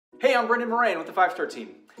Hey, I'm Brendan Moran with the 5-Star Team.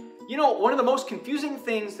 You know, one of the most confusing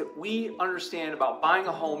things that we understand about buying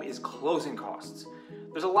a home is closing costs.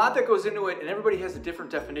 There's a lot that goes into it and everybody has a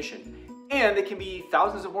different definition. And it can be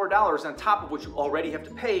thousands of more dollars on top of what you already have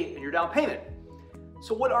to pay in your down payment.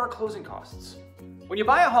 So what are closing costs? When you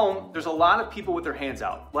buy a home, there's a lot of people with their hands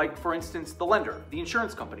out, like for instance, the lender, the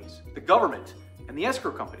insurance companies, the government, and the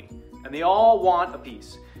escrow company, and they all want a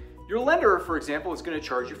piece. Your lender, for example, is going to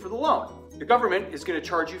charge you for the loan. The government is going to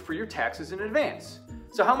charge you for your taxes in advance.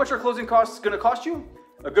 So how much are closing costs going to cost you?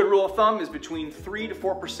 A good rule of thumb is between 3 to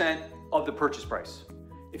 4% of the purchase price.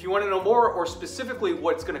 If you want to know more or specifically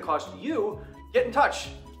what it's going to cost you, get in touch.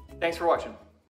 Thanks for watching.